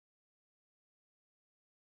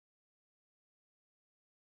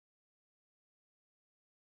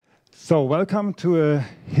So, welcome to a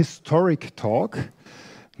historic talk.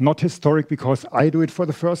 Not historic because I do it for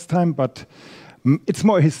the first time, but it's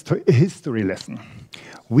more a history lesson.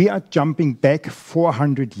 We are jumping back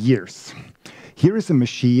 400 years. Here is a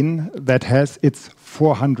machine that has its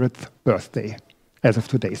 400th birthday as of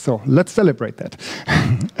today. So let's celebrate that.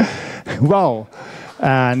 Wow.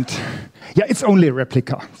 And yeah, it's only a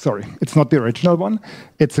replica. Sorry, it's not the original one.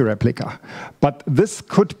 It's a replica. But this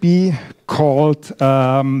could be called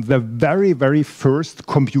the very, very first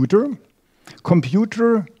computer.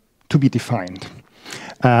 Computer to be defined.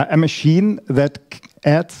 A machine that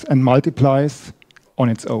adds and multiplies on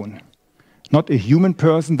its own. Not a human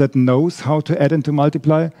person that knows how to add and to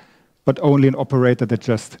multiply, but only an operator that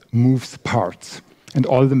just moves parts. And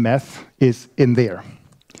all the math is in there.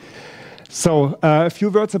 So a few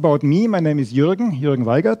words about me. My name is Jürgen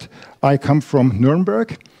Weigert. I come from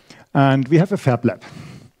Nuremberg, and we have a fab lab.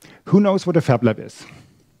 Who knows what a fab lab is?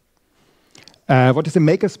 What is a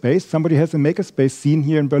makerspace? Somebody has a makerspace scene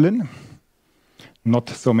here in Berlin? Not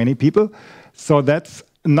so many people. So that's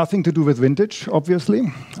nothing to do with vintage,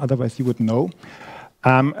 obviously. Otherwise, you would know.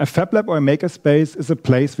 A fab lab or a makerspace is a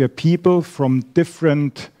place where people from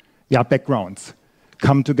different backgrounds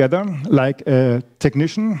come together, like a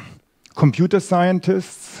technician, computer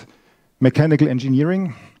scientists, mechanical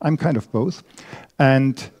engineering, I'm kind of both,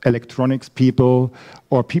 and electronics people,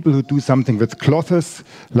 or people who do something with clothes,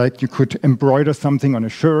 like you could embroider something on a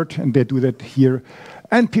shirt, and they do that here,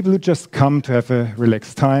 and people who just come to have a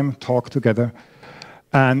relaxed time, talk together.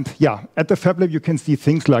 And yeah, at the Fab Lab you can see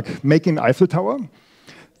things like making an Eiffel Tower.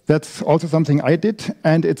 That's also something I did,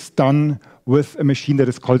 and it's done with a machine that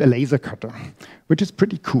is called a laser cutter, which is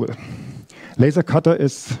pretty cool. Laser cutter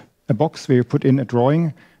is a box where you put in a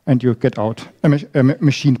drawing and you get out a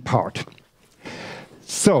machined part.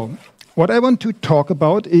 So, what I want to talk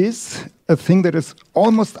about is a thing that is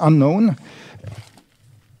almost unknown,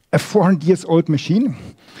 a 400 years old machine.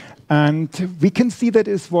 And we can see that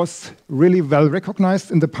it was really well recognized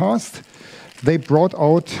in the past. They brought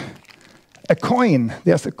out a coin.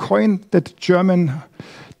 There's a coin that German,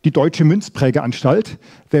 die Deutsche Münzprägeanstalt,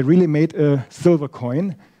 they really made a silver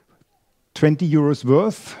coin, 20 euros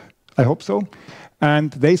worth, I hope so.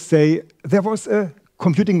 And they say there was a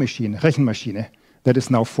computing machine, Rechenmaschine, that is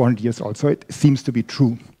now 400 years old. So it seems to be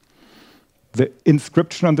true. The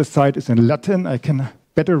inscription on the side is in Latin. I can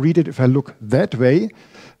better read it if I look that way.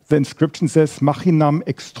 The inscription says, Machinam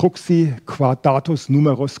extruxi qua datus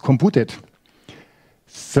numerus computet.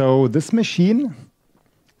 So this machine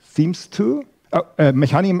seems to,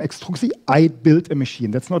 Mechanum extruxi, I built a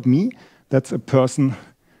machine. That's not me. That's a person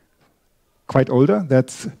quite older.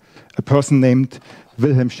 That's a person named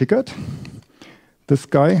Wilhelm Schickard. This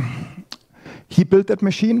guy, he built that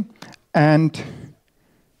machine, and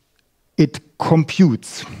it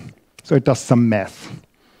computes. So it does some math.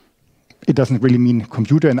 It doesn't really mean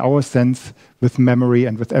computer in our sense, with memory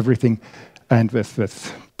and with everything, and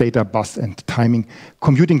with data bus and timing.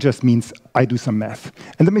 Computing just means I do some math.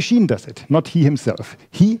 And the machine does it, not he himself.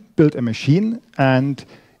 He built a machine, and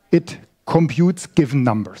it computes given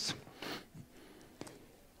numbers.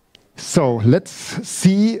 So let's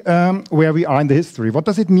see where we are in the history. What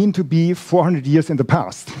does it mean to be 400 years in the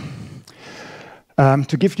past?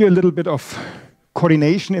 To give you a little bit of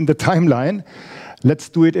coordination in the timeline, let's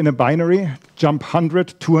do it in a binary, jump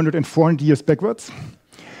 100, 200, and 400 years backwards.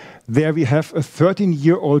 There we have a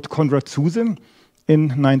 13-year-old Konrad Zuse in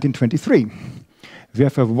 1923. We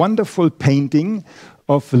have a wonderful painting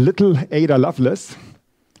of little Ada Lovelace.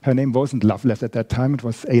 Her name wasn't Lovelace at that time, it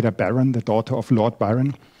was Ada Byron, the daughter of Lord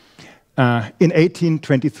Byron. In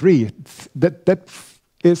 1823, that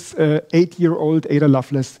is 8-year-old Ada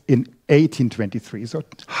Lovelace in 1823, so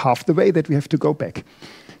half the way that we have to go back,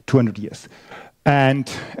 200 years.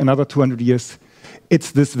 And another 200 years,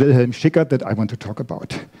 it's this Wilhelm Schickard that I want to talk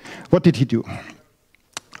about. What did he do?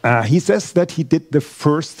 He says that he did the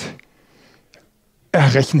first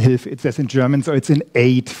Rechenhilfe, it says in German, so it's an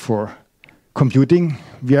aid for computing.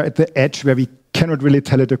 We are at the edge where we cannot really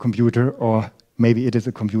tell it a computer, or maybe it is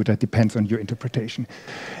a computer, it depends on your interpretation.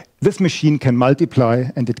 This machine can multiply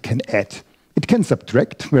and it can add. It can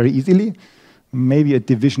subtract very easily. Maybe a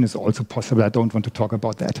division is also possible. I don't want to talk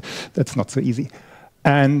about that. That's not so easy.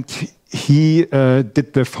 And he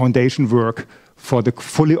did the foundation work for the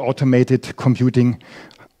fully automated computing,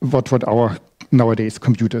 what our nowadays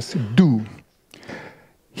computers do.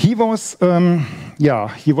 He was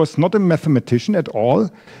not a mathematician at all.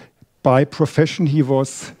 By profession, he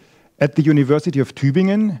was at the University of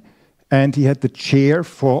Tübingen, and he had the chair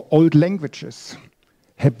for old languages,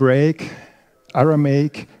 Hebraic,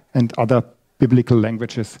 Aramaic, and other biblical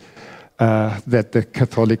languages. that the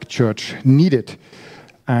Catholic Church needed.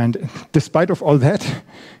 And despite of all that,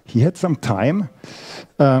 he had some time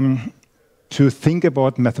to think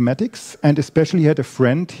about mathematics, and especially he had a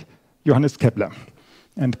friend, Johannes Kepler.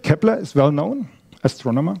 And Kepler is well known,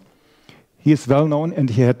 astronomer. He is well known, and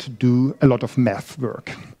he had to do a lot of math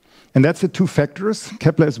work. And that's the two factors.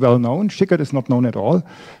 Kepler is well known, Schickard is not known at all.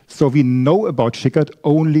 So we know about Schickard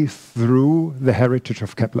only through the heritage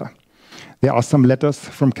of Kepler. There are some letters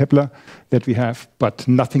from Kepler that we have, but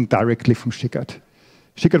nothing directly from Schickard.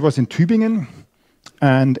 Schickard was in Tübingen,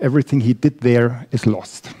 and everything he did there is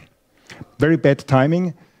lost. Very bad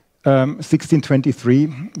timing.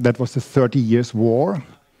 1623, that was the 30 Years' War,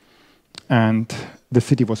 and the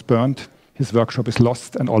city was burned. His workshop is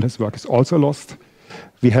lost, and all his work is also lost.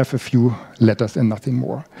 We have a few letters and nothing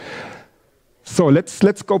more. So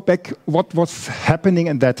let's go back. What was happening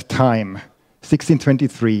in that time,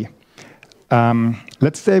 1623?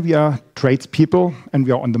 Let's say we are tradespeople and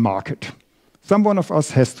we are on the market. Someone of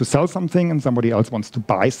us has to sell something and somebody else wants to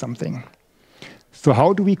buy something. So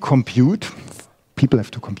how do we compute? People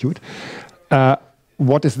have to compute.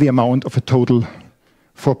 What is the amount of a total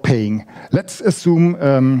for paying? Let's assume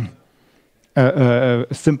a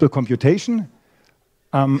simple computation.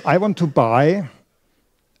 I want to buy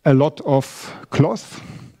a lot of cloth,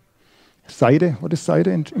 Seide. What is Seide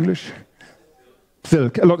in English?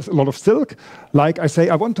 Silk. A lot of silk. Like I say,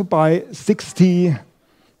 I want to buy 60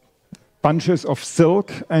 bunches of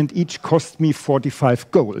silk, and each cost me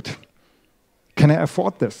 45 gold. Can I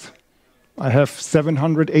afford this? I have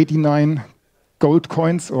 789 gold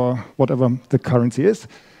coins, or whatever the currency is,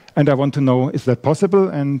 and I want to know, is that possible,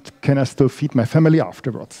 and can I still feed my family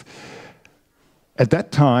afterwards? At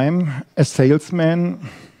that time, a salesman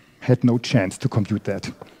had no chance to compute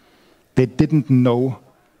that. They didn't know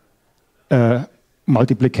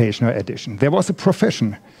multiplication or addition. There was a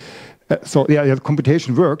profession. So yeah,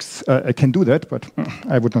 computation works. I can do that, but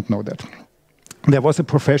I would not know that. There was a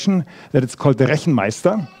profession that it's called the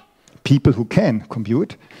Rechenmeister, people who can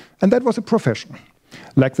compute, and that was a profession.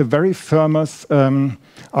 Like the very famous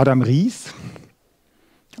Adam Ries.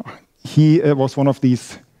 He was one of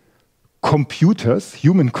these computers,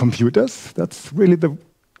 human computers. That's really the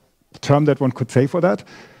term that one could say for that.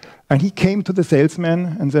 And he came to the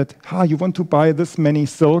salesman and said, you want to buy this many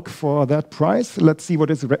silk for that price? Let's see what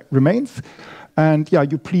remains. And yeah,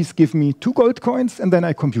 you please give me 2 gold coins, and then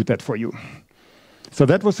I compute that for you. So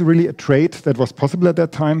that was really a trade that was possible at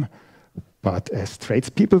that time. But as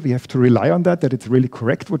tradespeople, we have to rely on that it's really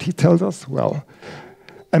correct what he tells us. Well,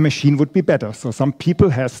 a machine would be better. So some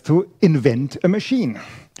people has to invent a machine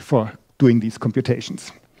for doing these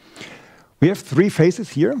computations. We have 3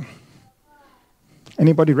 faces here.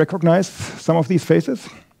 Anybody recognize some of these faces?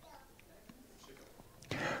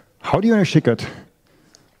 How do you know Schickard?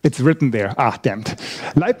 It's written there. Damned.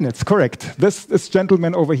 Leibniz, correct. This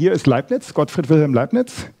gentleman over here is Leibniz, Gottfried Wilhelm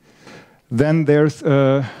Leibniz. Then there's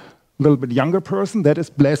a little bit younger person, that is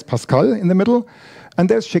Blaise Pascal in the middle. And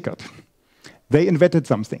there's Schickard. They invented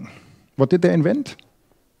something. What did they invent?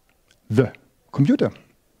 The computer,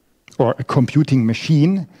 or a computing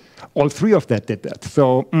machine. All 3 of that did that.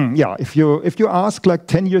 So yeah, if you ask like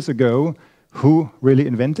 10 years ago who really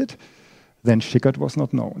invented, then Schickard was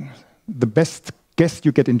not known. The best guess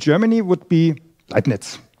you get in Germany would be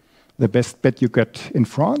Leibniz. The best bet you get in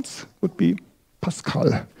France would be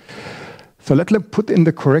Pascal. So let's put in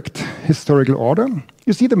the correct historical order.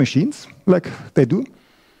 You see the machines like they do.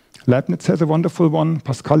 Leibniz has a wonderful one.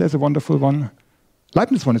 Pascal has a wonderful one.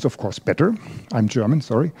 Leibniz one is, of course, better. I'm German,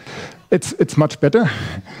 sorry. It's much better.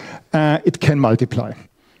 It can multiply.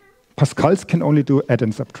 Pascal's can only do add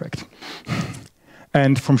and subtract.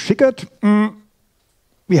 And from Schickard,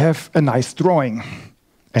 we have a nice drawing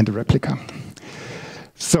and a replica.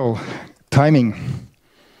 So, timing.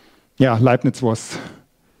 Yeah, Leibniz was...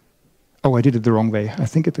 Oh, I did it the wrong way. I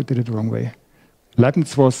think I did it the wrong way.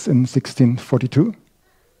 Leibniz was in 1642.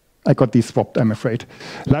 I got these swapped, I'm afraid.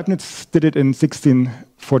 Leibniz did it in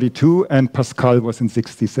 1642, and Pascal was in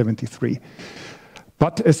 1673.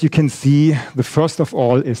 But as you can see, the first of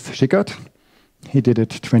all is Schickard. He did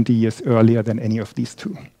it 20 years earlier than any of these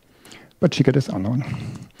 2. But Schickard is unknown.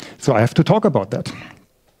 So I have to talk about that.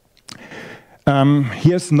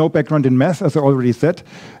 He has no background in math, as I already said,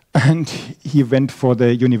 and he went for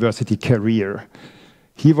the university career.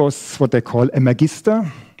 He was what they call a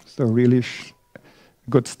magister, so really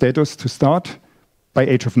good status to start by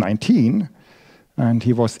age of 19. And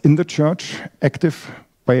he was in the church, active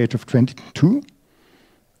by age of 22.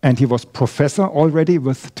 And he was professor already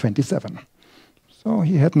with 27. So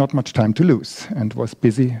he had not much time to lose and was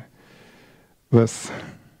busy with,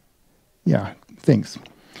 things.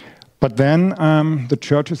 But then the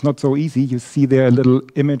church is not so easy. You see there a little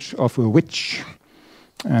image of a witch,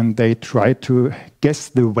 and they try to guess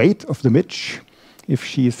the weight of the witch. If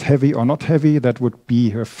she is heavy or not heavy, that would be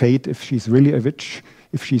her fate if she's really a witch.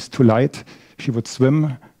 If she's too light, she would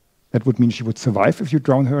swim. That would mean she would survive if you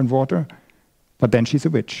drown her in water, but then she's a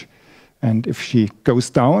witch. And if she goes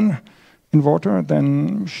down in water,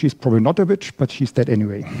 then she's probably not a witch, but she's dead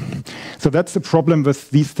anyway. So that's the problem with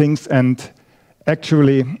these things. And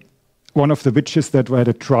actually, one of the witches that were at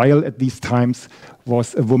a trial at these times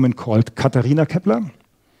was a woman called Katharina Kepler,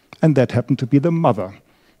 and that happened to be the mother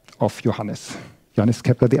of Johannes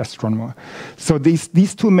Kepler, the astronomer. So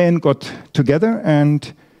these two men got together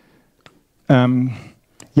and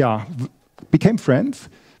became friends,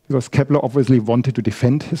 because Kepler obviously wanted to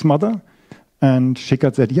defend his mother. And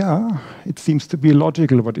Schickard said, yeah, it seems to be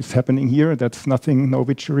logical what is happening here. That's nothing, no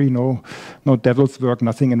witchery, no devil's work,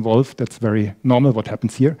 nothing involved. That's very normal what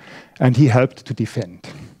happens here. And he helped to defend.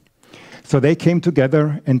 So they came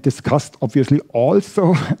together and discussed, obviously,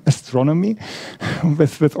 also astronomy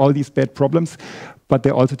with all these bad problems. But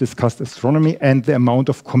they also discussed astronomy and the amount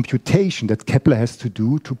of computation that Kepler has to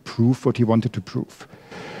do to prove what he wanted to prove.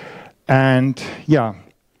 And yeah,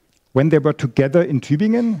 when they were together in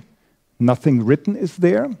Tübingen, nothing written is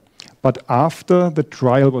there. But after the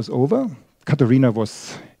trial was over, Katharina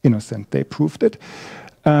was innocent. They proved it.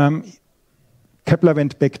 Kepler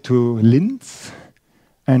went back to Linz,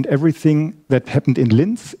 and everything that happened in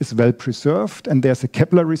Linz is well preserved. And there's a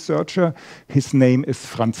Kepler researcher, his name is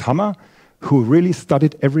Franz Hammer, who really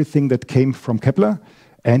studied everything that came from Kepler,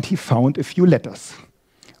 and he found a few letters,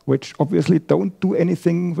 which obviously don't do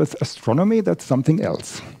anything with astronomy. That's something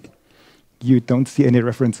else. You don't see any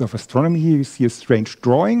reference of astronomy here. You see a strange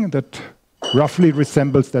drawing that roughly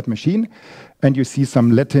resembles that machine, and you see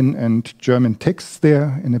some Latin and German texts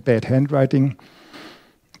there in a bad handwriting,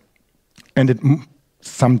 and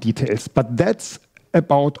some details. But that's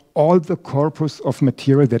about all the corpus of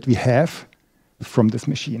material that we have from this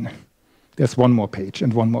machine. There's one more page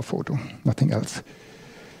and one more photo, nothing else.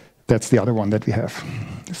 That's the other one that we have.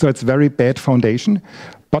 So it's very bad foundation,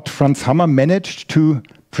 but Franz Hammer managed to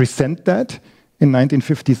present that in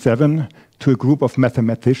 1957 to a group of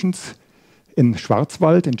mathematicians in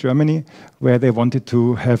Schwarzwald in Germany, where they wanted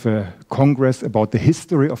to have a congress about the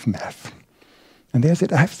history of math. And they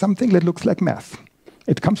said, I have something that looks like math.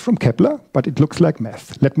 It comes from Kepler, but it looks like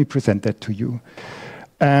math. Let me present that to you.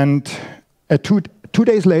 And 2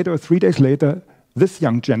 days later or 3 days later, this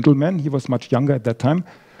young gentleman, he was much younger at that time,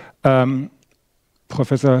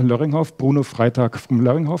 Professor Löringhoff, Bruno Freytag from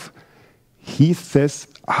Löringhoff, he says,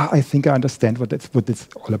 I think I understand what this is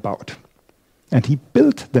all about. And he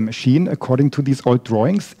built the machine according to these old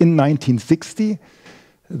drawings in 1960.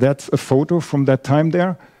 That's a photo from that time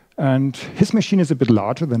there. And his machine is a bit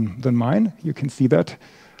larger than mine. You can see that.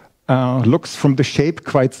 Looks from the shape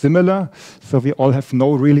quite similar. So we all have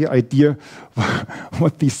no really idea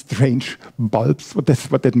what these strange bulbs, what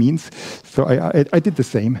that means. So I did the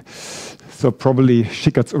same. So probably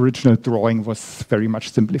Schickard's original drawing was very much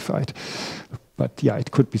simplified. But yeah, it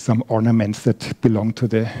could be some ornaments that belong to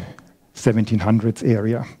the 1700s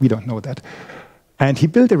area. We don't know that. And he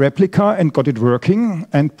built a replica and got it working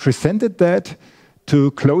and presented that.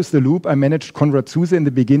 To close the loop, I managed Konrad Zuse in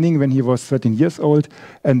the beginning when he was 13 years old,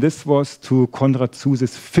 and this was to Konrad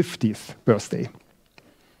Zuse's 50th birthday.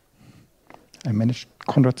 I managed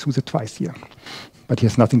Konrad Zuse twice here, but he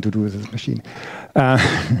has nothing to do with this machine.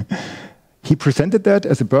 He presented that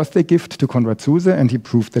as a birthday gift to Konrad Zuse, and he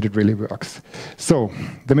proved that it really works. So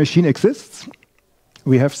the machine exists.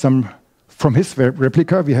 We have some from his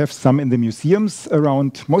replica. We have some in the museums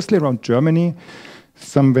around, mostly around Germany.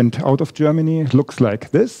 Some went out of Germany. It looks like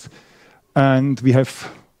this. And we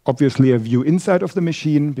have obviously a view inside of the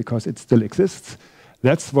machine because it still exists.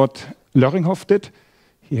 That's what Löringhoff did.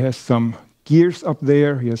 He has some gears up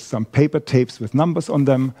there. He has some paper tapes with numbers on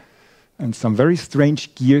them and some very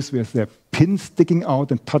strange gears with their pins sticking out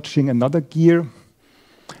and touching another gear.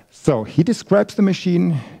 So he describes the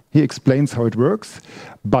machine. He explains how it works.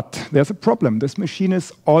 But there's a problem. This machine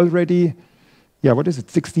is already, what is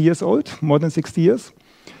it, 60 years old? More than 60 years?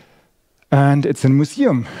 And it's in a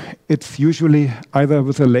museum. It's usually either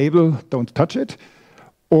with a label, don't touch it,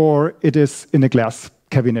 or it is in a glass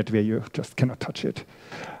cabinet where you just cannot touch it.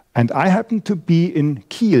 And I happened to be in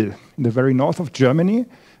Kiel, in the very north of Germany,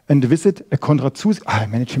 and visit a Konrad Zuse, I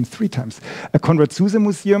managed him 3 times, a Konrad Zuse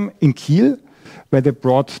museum in Kiel, where they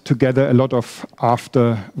brought together a lot of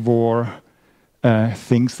after-war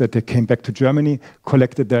things that they came back to Germany,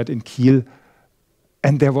 collected that in Kiel.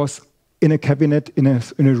 And there was in a cabinet, in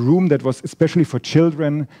a room that was especially for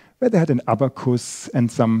children, where they had an abacus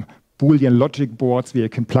and some Boolean logic boards where you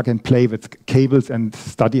can plug and play with cables and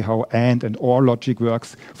study how and or logic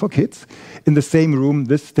works for kids. In the same room,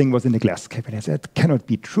 this thing was in a glass cabinet. I said, that cannot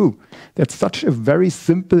be true. That's such a very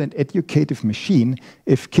simple and educative machine.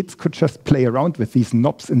 If kids could just play around with these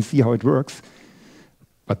knobs and see how it works.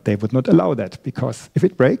 But they would not allow that, because if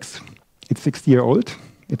it breaks, it's 60-year-old,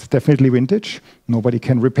 it's definitely vintage, nobody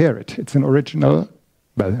can repair it. It's an original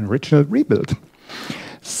rebuild.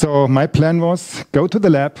 So my plan was go to the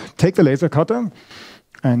lab, take the laser cutter,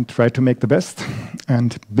 and try to make the best,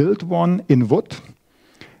 and build one in wood,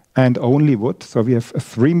 and only wood. So we have a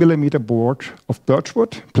 3mm board of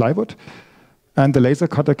birchwood, plywood, and the laser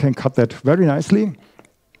cutter can cut that very nicely,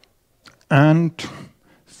 and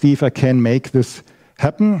see if I can make this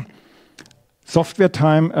happen.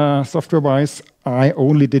 Software-wise, I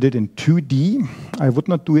only did it in 2D. I would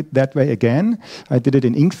not do it that way again. I did it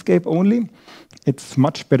in Inkscape only. It's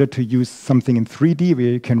much better to use something in 3D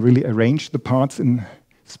where you can really arrange the parts in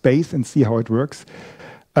space and see how it works.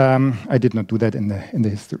 I did not do that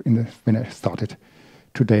when I started.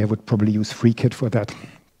 Today I would probably use FreeKit for that.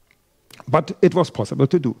 But it was possible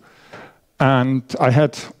to do. And I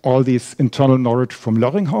had all this internal knowledge from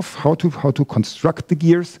Löringhoff, how to construct the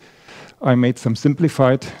gears. I made some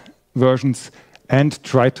simplified versions and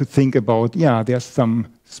tried to think about, there's some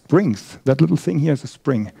springs. That little thing here is a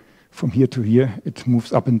spring. From here to here, it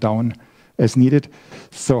moves up and down as needed.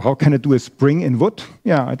 So how can I do a spring in wood?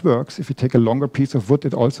 Yeah, it works. If you take a longer piece of wood,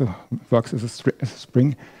 it also works as a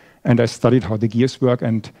spring. And I studied how the gears work.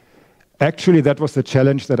 And actually, that was the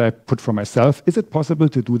challenge that I put for myself. Is it possible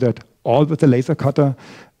to do that all with a laser cutter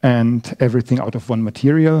and everything out of one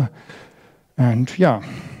material? And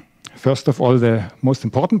first of all, the most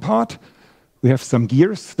important part, we have some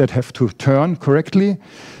gears that have to turn correctly.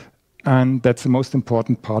 And that's the most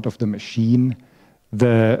important part of the machine,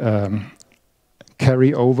 the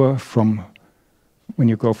carryover from when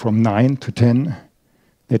you go from 9 to 10,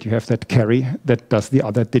 that you have that carry that does the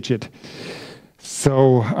other digit.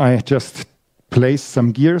 So I just place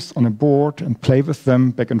some gears on a board and play with them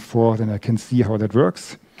back and forth, and I can see how that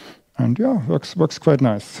works. And works quite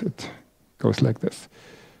nice. It goes like this.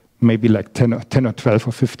 Maybe like 10 or 12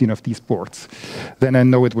 or 15 of these boards. Then I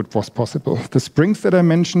know it was possible. The springs that I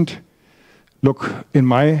mentioned in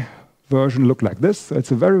my version look like this. So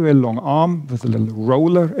it's a very, very long arm with a little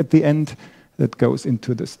roller at the end that goes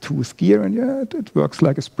into this tooth gear, and it works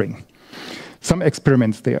like a spring. Some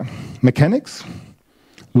experiments there. Mechanics,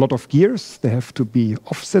 a lot of gears. They have to be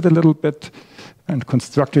offset a little bit and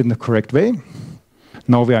constructed in the correct way.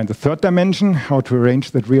 Now we are in the third dimension, how to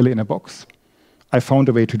arrange that really in a box. I found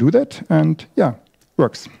a way to do that, and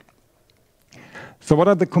works. So what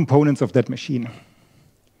are the components of that machine?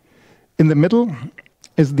 In the middle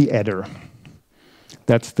is the adder.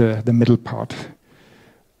 That's the middle part.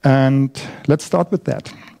 And let's start with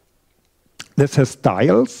that. This has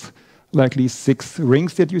dials, like these 6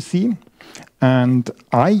 rings that you see. And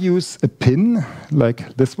I use a pin,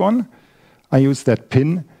 like this one. I use that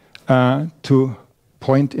pin to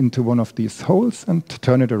point into one of these holes and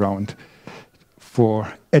turn it around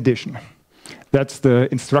for addition. That's the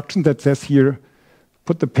instruction that says here,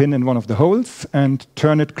 put the pin in one of the holes and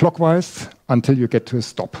turn it clockwise until you get to a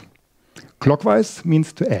stop. Clockwise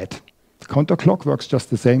means to add. Counterclock works just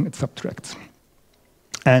the same, it subtracts.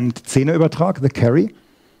 And Zehnerübertrag, the carry,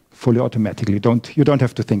 fully automatically. You don't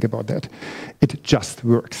have to think about that. It just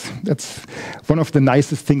works. That's one of the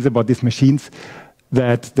nicest things about these machines,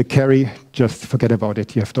 that the carry, just forget about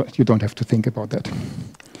it. You don't have to think about that.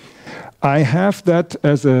 I have that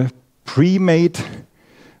as a pre-made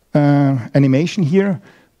animation here,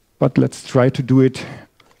 but let's try to do it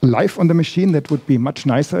live on the machine. That would be much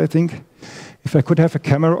nicer, I think. If I could have a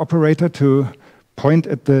camera operator to point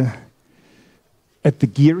at the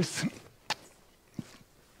gears,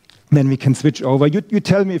 then we can switch over. You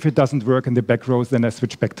tell me if it doesn't work in the back rows, then I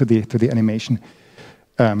switch back to the animation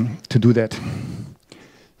to do that.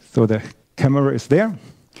 So the camera is there.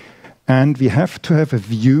 And we have to have a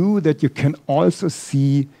view that you can also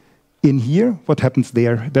see in here what happens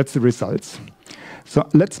there. That's the results. So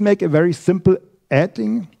let's make a very simple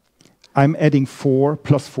adding. I'm adding 4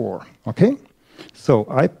 plus 4, okay? So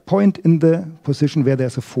I point in the position where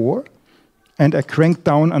there's a 4, and I crank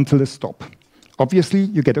down until a stop. Obviously,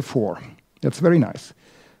 you get a 4. That's very nice.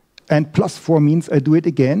 And plus 4 means I do it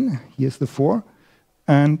again. Here's the 4.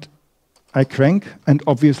 And I crank, and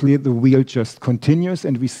obviously the wheel just continues,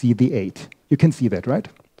 and we see the 8. You can see that, right?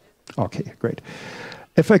 Okay, great.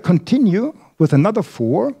 If I continue with another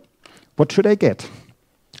 4, what should I get?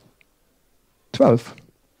 12.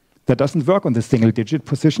 That doesn't work on the single-digit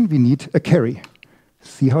position. We need a carry.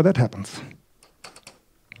 See how that happens.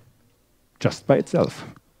 just by itself.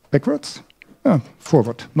 Backwards,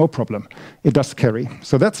 forward, no problem. It does carry.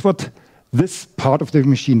 So that's what this part of the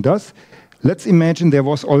machine does. Let's imagine there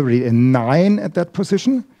was already a 9 at that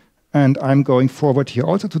position, and I'm going forward here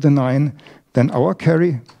also to the 9. Then our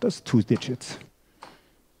carry does 2 digits.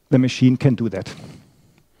 The machine can do that.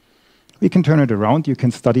 We can turn it around. You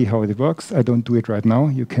can study how it works. I don't do it right now.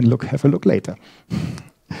 You can have a look later.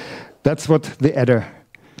 That's what the adder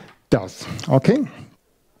does. Okay.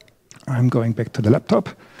 I'm going back to the laptop.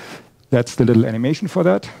 That's the little animation for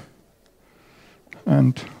that.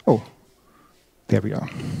 And, oh, there we are.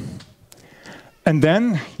 And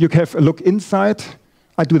then you have a look inside.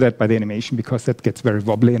 I do that by the animation because that gets very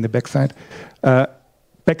wobbly in the backside.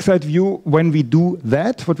 Backside view, when we do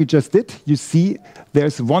that, what we just did, you see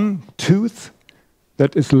there's one tooth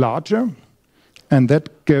that is larger, and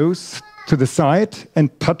that goes to the side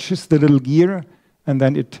and touches the little gear, and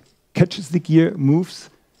then it catches the gear,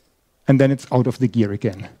 moves, and then it's out of the gear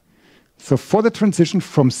again. So for the transition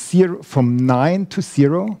from 9 to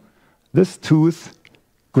 0, this tooth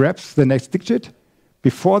grabs the next digit.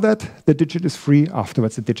 Before that, the digit is free.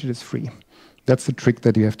 Afterwards, the digit is free. That's the trick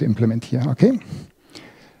that you have to implement here, okay?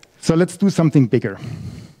 So let's do something bigger.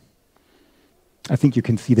 I think you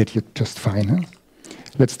can see that here just fine. Huh?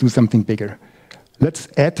 Let's do something bigger. Let's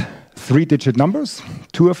add 3-digit numbers,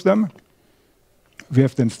 2 of them. We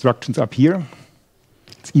have the instructions up here.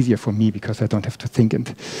 It's easier for me because I don't have to think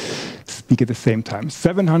and speak at the same time.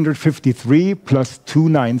 753 plus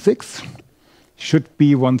 296 should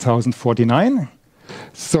be 1049.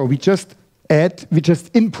 So we just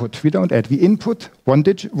input. We don't add. We input one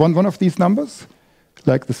of these numbers.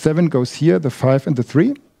 Like the 7 goes here, the 5 and the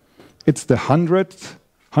 3. It's the hundreds,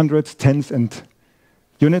 tens, and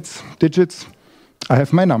units, digits. I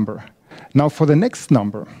have my number. Now for the next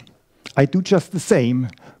number, I do just the same,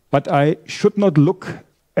 but I should not look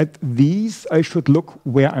at these. I should look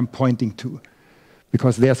where I'm pointing to,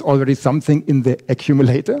 because there's already something in the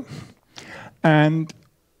accumulator. And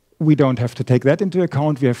we don't have to take that into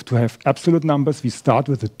account. We have to have absolute numbers. We start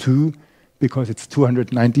with a 2 because it's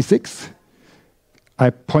 296. I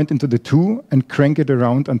point into the 2 and crank it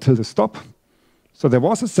around until the stop. So there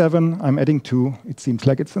was a 7, I'm adding 2. It seems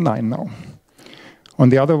like it's a 9 now. On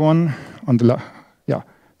the other one,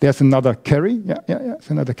 there's another carry. It's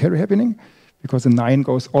another carry happening because the 9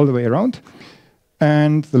 goes all the way around.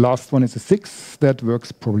 And the last one is a 6. That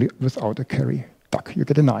works probably without a carry. Duck, you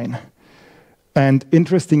get a 9. And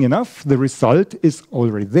interesting enough, the result is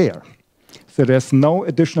already there. So there's no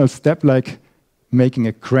additional step like making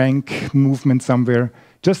a crank movement somewhere.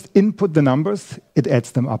 Just input the numbers, it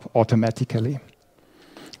adds them up automatically.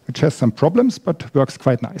 Which has some problems, but works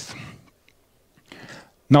quite nice.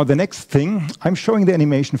 Now the next thing, I'm showing the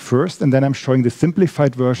animation first, and then I'm showing the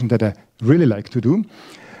simplified version that I really like to do,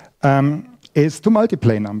 is to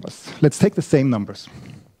multiply numbers. Let's take the same numbers.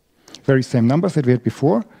 Very same numbers that we had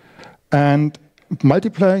before. And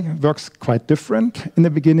multiply works quite different in the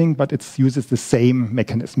beginning, but it uses the same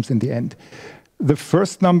mechanisms in the end. The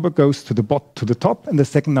first number goes to the top, and the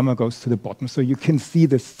second number goes to the bottom. So you can see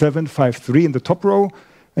the 753 in the top row,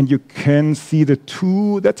 and you can see the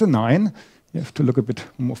 2, that's a 9. You have to look a bit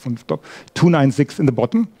more from the top. 296 in the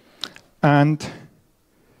bottom. And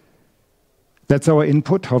that's our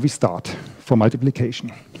input, how we start for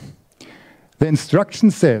multiplication. The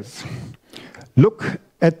instruction says, look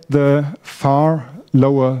at the far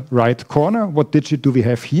lower right corner. What digit do we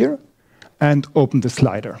have here? And open the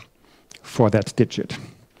slider for that digit.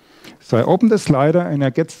 So I open the slider and I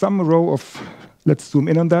get some row of, let's zoom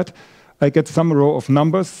in on that. I get some row of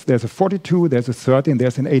numbers. There's a 42, there's a 30, and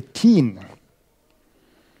there's an 18.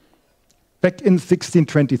 Back in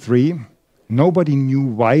 1623, nobody knew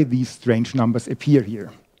why these strange numbers appear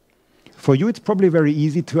here. For you, it's probably very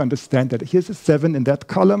easy to understand that here's a 7 in that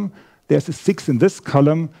column, there's a 6 in this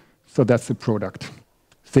column, so that's the product.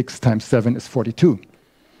 6 times 7 is 42.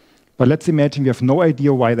 But let's imagine we have no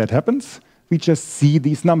idea why that happens. We just see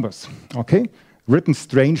these numbers, okay? Written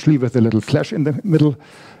strangely with a little slash in the middle.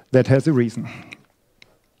 That has a reason.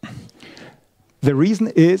 The reason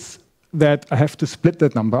is that I have to split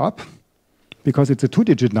that number up because it's a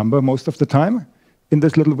 2-digit number most of the time in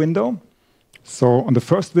this little window. So on the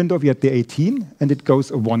first window, we had the 18, and it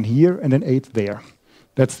goes a 1 here and an 8 there.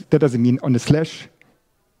 That doesn't mean on the slash,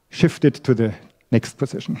 shift it to the next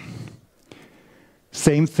position.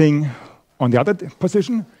 Same thing on the other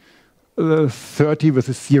position. 30 with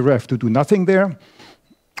a 0, I have to do nothing there.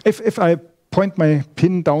 If I point my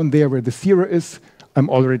pin down there where the 0 is, I'm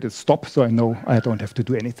already at stop, so I know I don't have to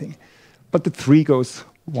do anything. But the 3 goes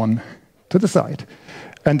 1 to the side.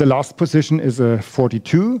 And the last position is a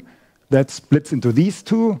 42. That splits into these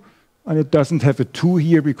two. and it doesn't have a 2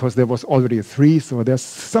 here because there was already a 3, so there's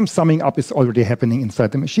some summing up is already happening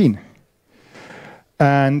inside the machine.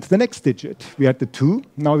 And the next digit, we had the 2,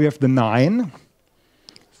 now we have the 9.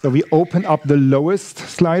 So we open up the lowest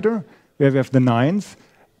slider, where we have the 9s,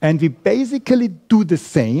 and we basically do the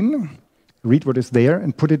same, read what is there,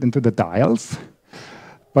 and put it into the dials,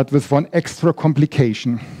 but with one extra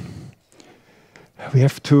complication. We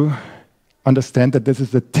have to understand that this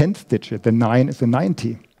is the 10th digit, the 9 is a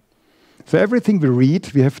 90. So everything we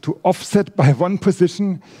read, we have to offset by one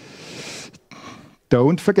position.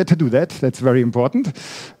 Don't forget to do that, that's very important,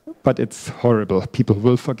 but it's horrible. People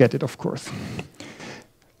will forget it, of course.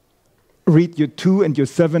 Read your 2 and your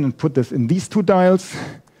 7 and put this in these 2 dials,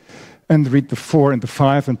 and read the 4 and the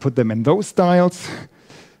 5 and put them in those dials,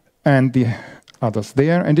 and the others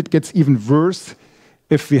there. And it gets even worse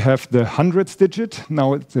if we have the hundredths digit.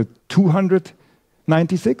 Now it's a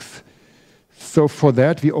 296. So for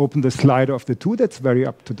that, we open the slider of the 2, that's very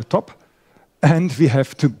up to the top, and we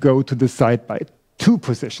have to go to the side by 2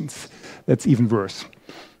 positions. That's even worse.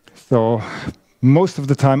 So most of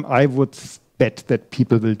the time, I would bet that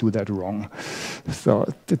people will do that wrong. So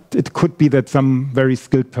it could be that some very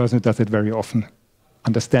skilled person who does it very often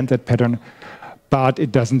understand that pattern, but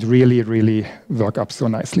it doesn't really work up so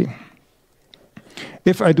nicely.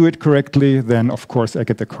 If I do it correctly, then of course I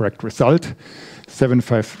get the correct result.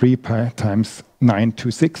 753 times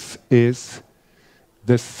 926 is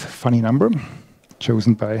this funny number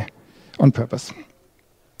chosen on purpose.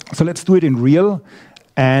 So let's do it in real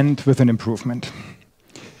and with an improvement.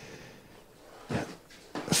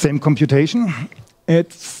 Same computation.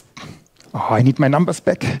 It's, I need my numbers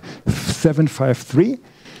back. 753.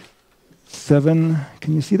 7,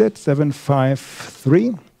 can you see that?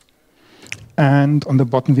 753. And on the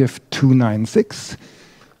bottom we have 296.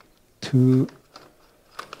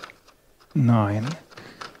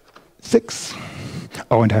 296.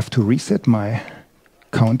 Oh, and I have to reset my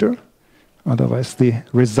counter. Otherwise the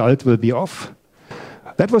result will be off.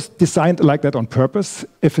 That was designed like that on purpose.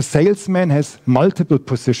 If a salesman has multiple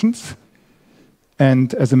positions,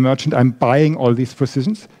 and as a merchant I'm buying all these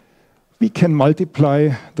positions, we can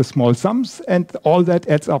multiply the small sums, and all that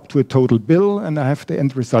adds up to a total bill, and I have the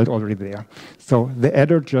end result already there. So the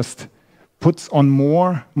adder just puts on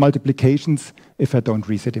more multiplications if I don't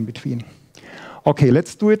reset in between. Okay,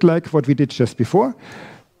 let's do it like what we did just before.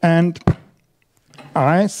 And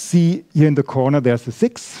I see here in the corner there's a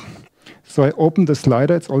 6. So I open the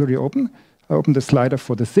slider, it's already open. I open the slider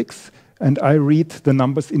for the 6, and I read the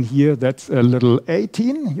numbers in here. That's a little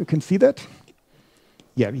 18, you can see that?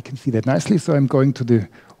 Yeah, we can see that nicely. So I'm going to the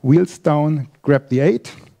wheels down, grab the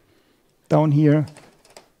 8, down here,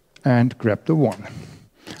 and grab the 1.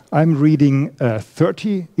 I'm reading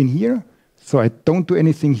 30 in here, so I don't do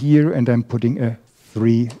anything here, and I'm putting a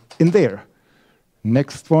 3 in there.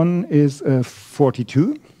 Next one is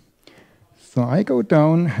 42. So I go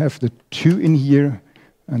down, have the 2 in here,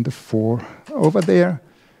 and the 4 over there,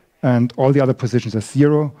 and all the other positions are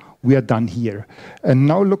 0. We are done here. And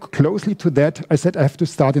now look closely to that. I said I have to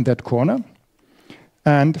start in that corner.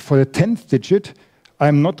 And for the 10th digit,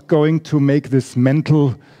 I'm not going to make this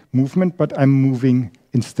mental movement, but I'm moving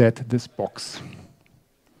instead this box.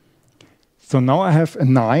 So now I have a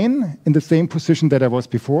 9 in the same position that I was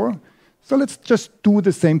before. So let's just do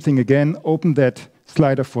the same thing again. Open that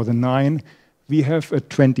slider for the 9. We have a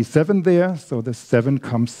 27 there, so the 7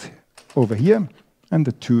 comes over here, and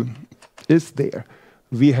the 2 is there.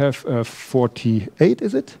 We have a 48,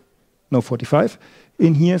 is it? No, 45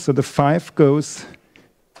 in here, so the 5 goes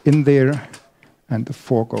in there, and the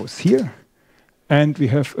 4 goes here. And we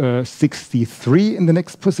have a 63 in the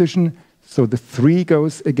next position, so the 3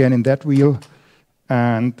 goes again in that wheel,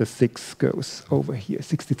 and the 6 goes over here.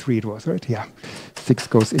 63 it was, right? Yeah, 6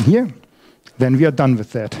 goes in here. Then we are done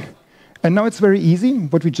with that. And now it's very easy.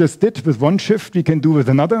 What we just did with one shift, we can do with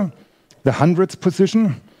another. The hundredths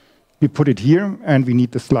position, we put it here, and we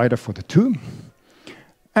need the slider for the 2.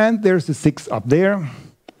 And there's the 6 up there.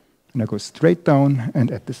 And I go straight down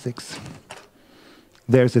and add the 6.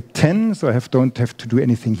 There's a 10, so I don't have to do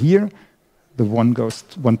anything here. The 1 goes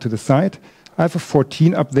 1 to the side. I have a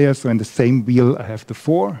 14 up there, so in the same wheel I have the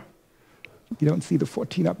 4. You don't see the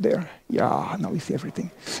 14 up there? Yeah, now we see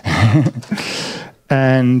everything.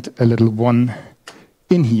 And a little 1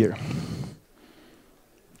 in here.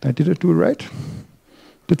 Did I do it right?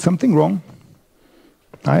 Did something wrong?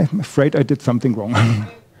 I'm afraid I did something wrong.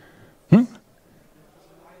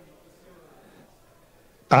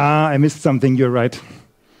 I missed something, you're right.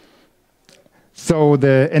 So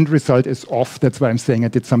the end result is off, that's why I'm saying I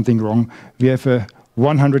did something wrong. We have a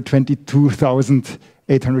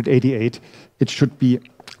 122,888. It should be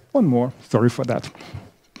One more, sorry for that.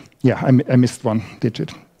 Yeah, I missed one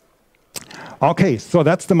digit. Okay, so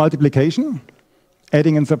that's the multiplication.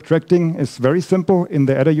 Adding and subtracting is very simple in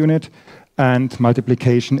the adder unit, and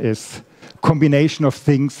multiplication is combination of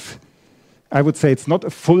things. I would say it's not a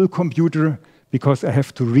full computer because I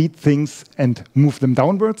have to read things and move them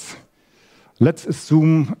downwards. Let's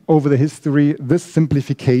assume over the history this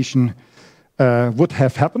simplification would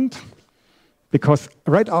have happened, because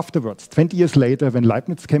right afterwards, 20 years later, when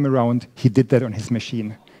Leibniz came around, he did that on his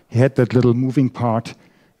machine. He had that little moving part,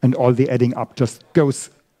 and all the adding up just goes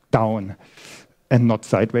down and not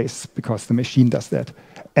sideways, because the machine does that.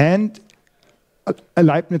 And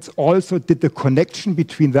Leibniz also did the connection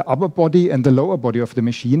between the upper body and the lower body of the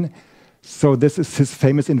machine. So this is his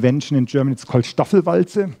famous invention in German. It's called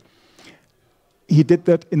Staffelwalze. He did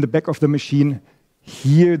that in the back of the machine.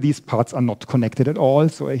 Here, these parts are not connected at all,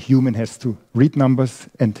 so a human has to read numbers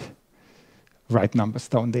and write numbers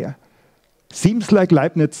down there. Seems like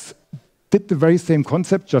Leibniz did the very same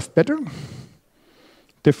concept, just better.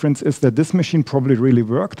 Difference is that this machine probably really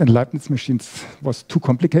worked, and Leibniz machines was too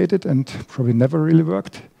complicated and probably never really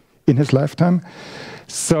worked in his lifetime.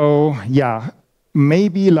 So yeah,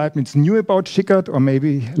 maybe Leibniz knew about Schickard, or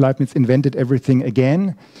maybe Leibniz invented everything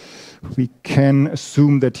again. We can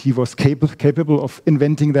assume that he was capable of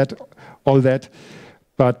inventing that, all that,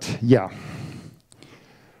 but yeah.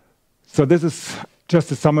 So this is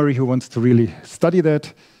just a summary who wants to really study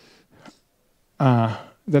that.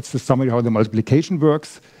 That's the summary how the multiplication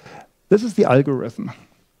works. This is the algorithm.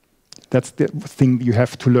 That's the thing you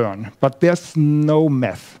have to learn. But there's no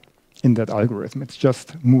math in that algorithm. It's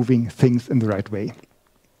just moving things in the right way.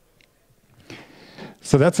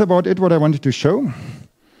 So that's about it, what I wanted to show.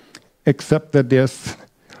 Except that there's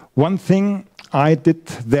one thing I did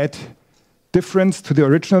that difference to the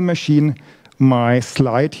original machine. My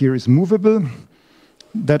slide here is movable.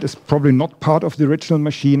 That is probably not part of the original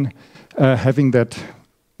machine, having that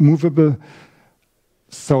movable.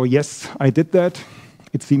 So yes, I did that.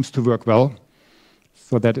 It seems to work well.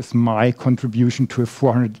 So that is my contribution to a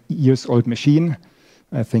 400 years old machine.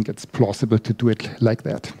 I think it's plausible to do it like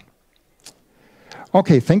that.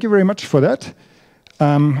 Okay, thank you very much for that.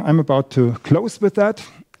 I'm about to close with that.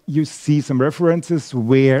 You see some references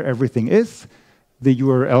where everything is. The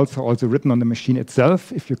URLs are also written on the machine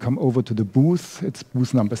itself. If you come over to the booth, it's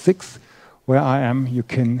booth number 6, where I am. You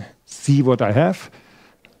can see what I have.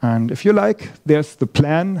 And if you like, there's the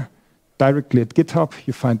plan directly at GitHub.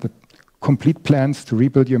 You find the complete plans to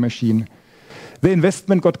rebuild your machine. The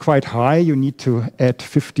investment got quite high. You need to add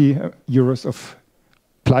 50 euros of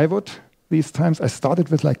plywood these times. I started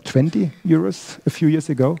with like 20 euros a few years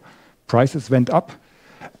ago. Prices went up.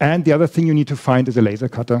 And the other thing you need to find is a laser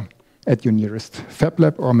cutter at your nearest Fab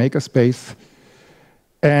Lab or makerspace.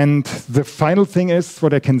 And the final thing is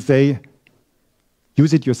what I can say,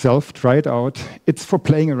 use it yourself, try it out. It's for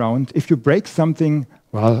playing around. If you break something,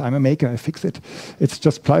 well, I'm a maker, I fix it. It's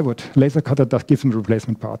just plywood. Laser cutter does give them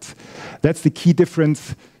replacement parts. That's the key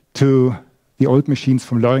difference to the old machines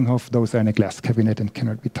from Löringhoff. Those are in a glass cabinet and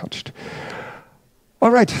cannot be touched.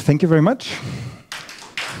 All right, thank you very much.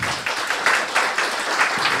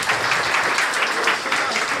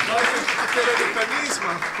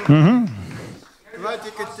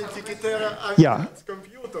 Yeah.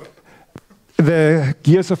 The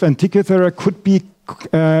gears of Antikythera could be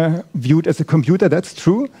viewed as a computer, that's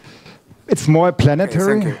true. It's more a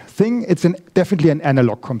planetary thing. It's definitely an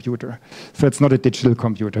analog computer. So it's not a digital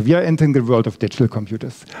computer. We are entering the world of digital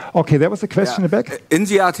computers. Okay, there was a question in the back. In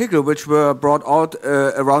the article which were brought out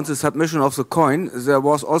around the submission of the coin, there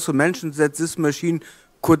was also mentioned that this machine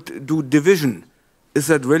could do division. Is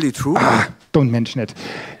that really true? Don't mention it.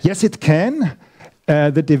 Yes, it can.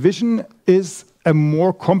 The division is a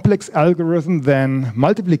more complex algorithm than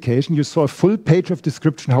multiplication. You saw a full page of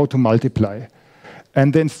description how to multiply.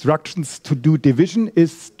 And the instructions to do division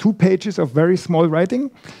is 2 pages of very small writing.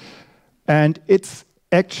 And it's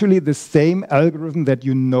actually the same algorithm that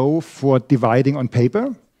you know for dividing on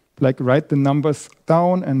paper. Like write the numbers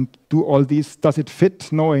down and do all these. Does it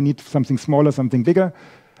fit? No, I need something smaller, something bigger.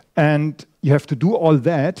 And you have to do all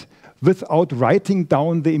that without writing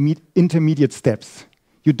down the intermediate steps.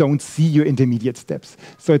 You don't see your intermediate steps.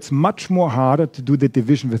 So it's much more harder to do the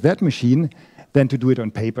division with that machine than to do it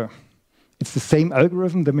on paper. It's the same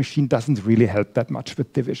algorithm. The machine doesn't really help that much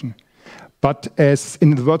with division. But as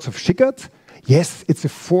in the words of Schickard, yes, it's a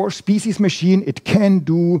 4-species machine. It can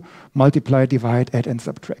do multiply, divide, add, and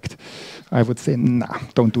subtract. I would say, nah,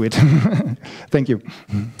 don't do it. Thank you.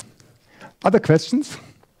 Other questions?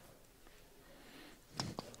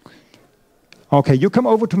 Okay, you come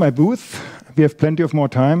over to my booth. We have plenty of more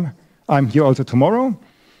time. I'm here also tomorrow.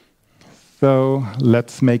 So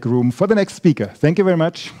let's make room for the next speaker. Thank you very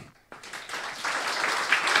much.